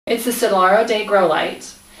It's the Solaro Day Grow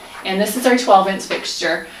Light, and this is our 12-inch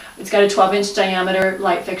fixture. It's got a 12-inch diameter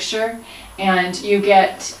light fixture, and you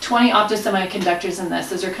get 20 optosemiconductors in this.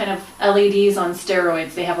 Those are kind of LEDs on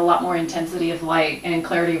steroids. They have a lot more intensity of light and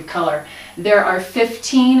clarity of color. There are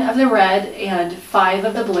 15 of the red and 5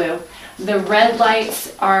 of the blue. The red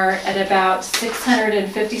lights are at about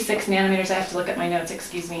 656 nanometers. I have to look at my notes,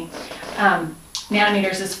 excuse me.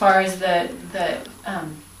 Nanometers as far as the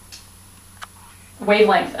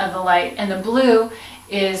wavelength of the light, and the blue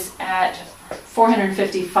is at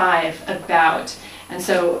 455 about. And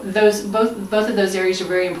so both of those areas are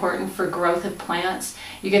very important for growth of plants.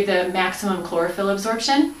 You get the maximum chlorophyll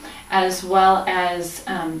absorption, as well as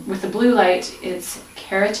with the blue light, it's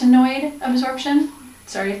carotenoid absorption.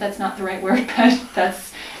 Sorry if that's not the right word, but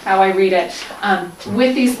that's how I read it.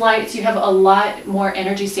 With these lights, you have a lot more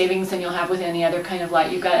energy savings than you'll have with any other kind of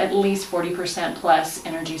light. You've got at least 40% plus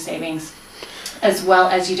energy savings, as well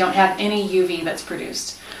as you don't have any UV that's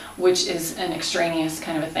produced, which is an extraneous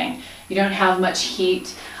kind of a thing. You don't have much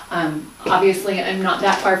heat. Obviously, I'm not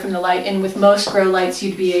that far from the light, and with most grow lights,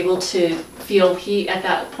 you'd be able to feel heat at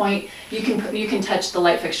that point. You can touch the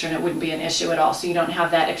light fixture and it wouldn't be an issue at all, so you don't have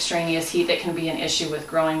that extraneous heat that can be an issue with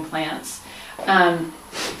growing plants.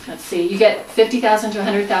 Let's see, you get 50,000 to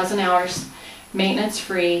 100,000 hours, maintenance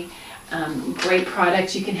free. Great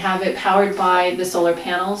product. You can have it powered by the solar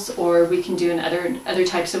panels, or we can do other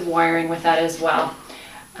types of wiring with that as well.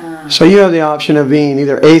 So you have the option of being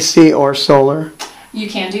either AC or solar? You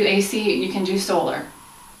can do AC, you can do solar.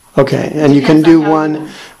 Okay, and you can do one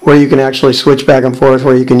where you can actually switch back and forth,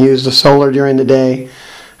 where you can use the solar during the day,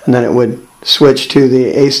 and then it would switch to the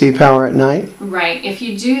AC power at night? Right. If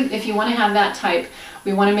you want to have that type,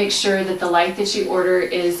 we want to make sure that the light that you order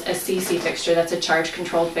is a CC fixture. That's a charge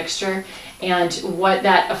controlled fixture. And what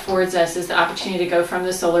that affords us is the opportunity to go from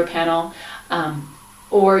the solar panel,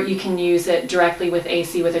 or you can use it directly with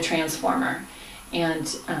AC with a transformer.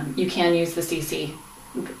 And you can use the CC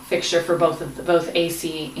fixture for both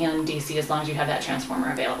AC and DC as long as you have that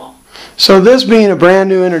transformer available. So this being a brand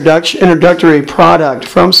new introductory product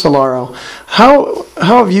from Solaro, how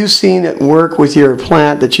have you seen it work with your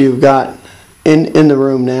plant that you've got in the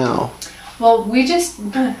room now? Well,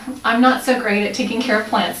 I'm not so great at taking care of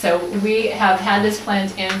plants, so we have had this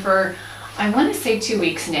plant in for, I want to say 2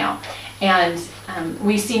 weeks now. And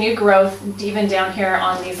we see new growth even down here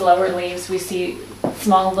on these lower leaves. We see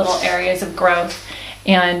small little areas of growth,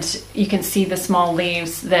 and you can see the small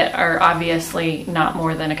leaves that are obviously not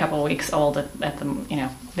more than a couple of weeks old at the,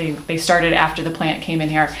 they started after the plant came in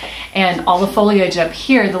here. And all the foliage up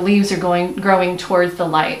here, the leaves are growing towards the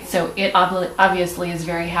light. So it obviously is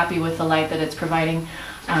very happy with the light that it's providing.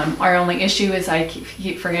 Our only issue is I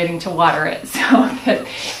keep forgetting to water it. So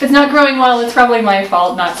if it's not growing well, it's probably my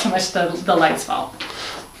fault, not so much the light's fault.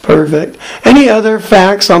 Perfect. Any other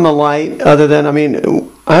facts on the light other than,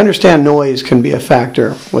 I understand noise can be a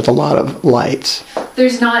factor with a lot of lights.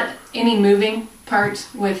 There's not any moving part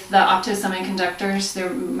with the optosemiconductors. They're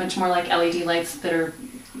much more like LED lights that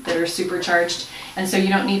are supercharged, and so you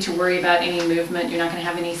don't need to worry about any movement. You're not going to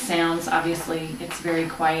have any sounds. Obviously, it's very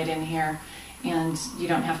quiet in here, and you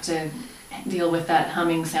don't have to deal with that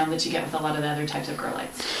humming sound that you get with a lot of the other types of grow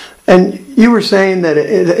lights. And you were saying that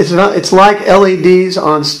it's like LEDs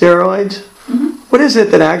on steroids. Mm-hmm. What is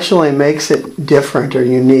it that actually makes it different or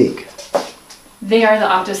unique? They are the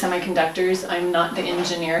optosemiconductors. I'm not the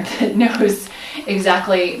engineer that knows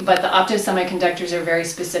exactly, but the optosemiconductors are very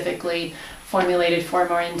specifically formulated for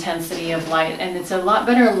more intensity of light, and it's a lot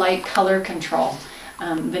better light color control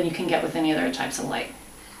than you can get with any other types of light.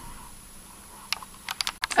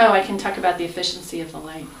 Oh, I can talk about the efficiency of the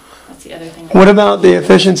light. That's the other thing. What about the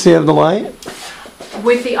efficiency of the light?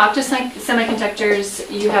 With the optosemiconductors,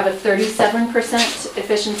 you have a 37%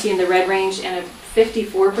 efficiency in the red range and a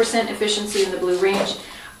 54% efficiency in the blue range.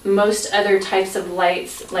 Most other types of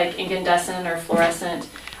lights, like incandescent or fluorescent,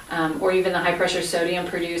 or even the high pressure sodium,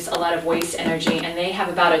 produce a lot of waste energy, and they have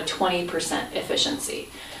about a 20% efficiency.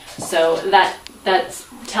 So that's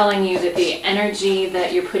telling you that the energy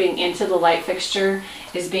that you're putting into the light fixture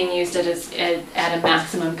is being used at a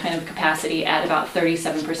maximum kind of capacity, at about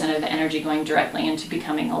 37% of the energy going directly into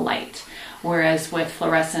becoming a light. Whereas with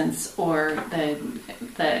fluorescence or the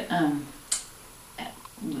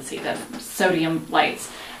sodium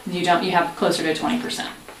lights, you have closer to 20%.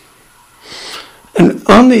 And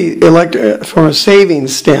on the from a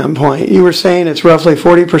savings standpoint, you were saying it's roughly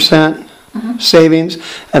 40%. Mm-hmm. savings,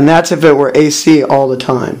 and that's if it were AC all the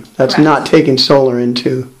time. That's correct. Not taking solar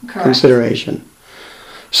into correct. Consideration.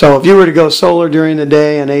 So if you were to go solar during the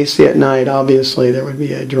day and AC at night, obviously there would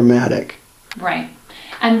be a dramatic. Right.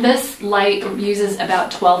 And this light uses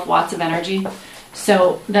about 12 watts of energy.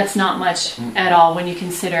 So that's not much at all when you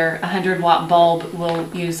consider a 100-watt bulb will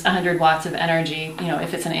use 100 watts of energy,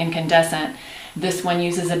 if it's an incandescent. This one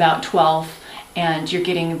uses about 12, and you're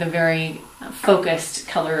getting the very focused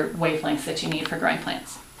color wavelengths that you need for growing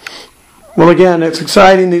plants. Well, again, it's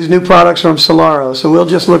exciting, these new products from Solaro. So we'll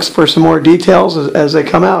just look for some more details as they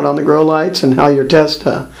come out on the grow lights and how your test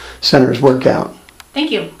centers work out.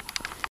 Thank you.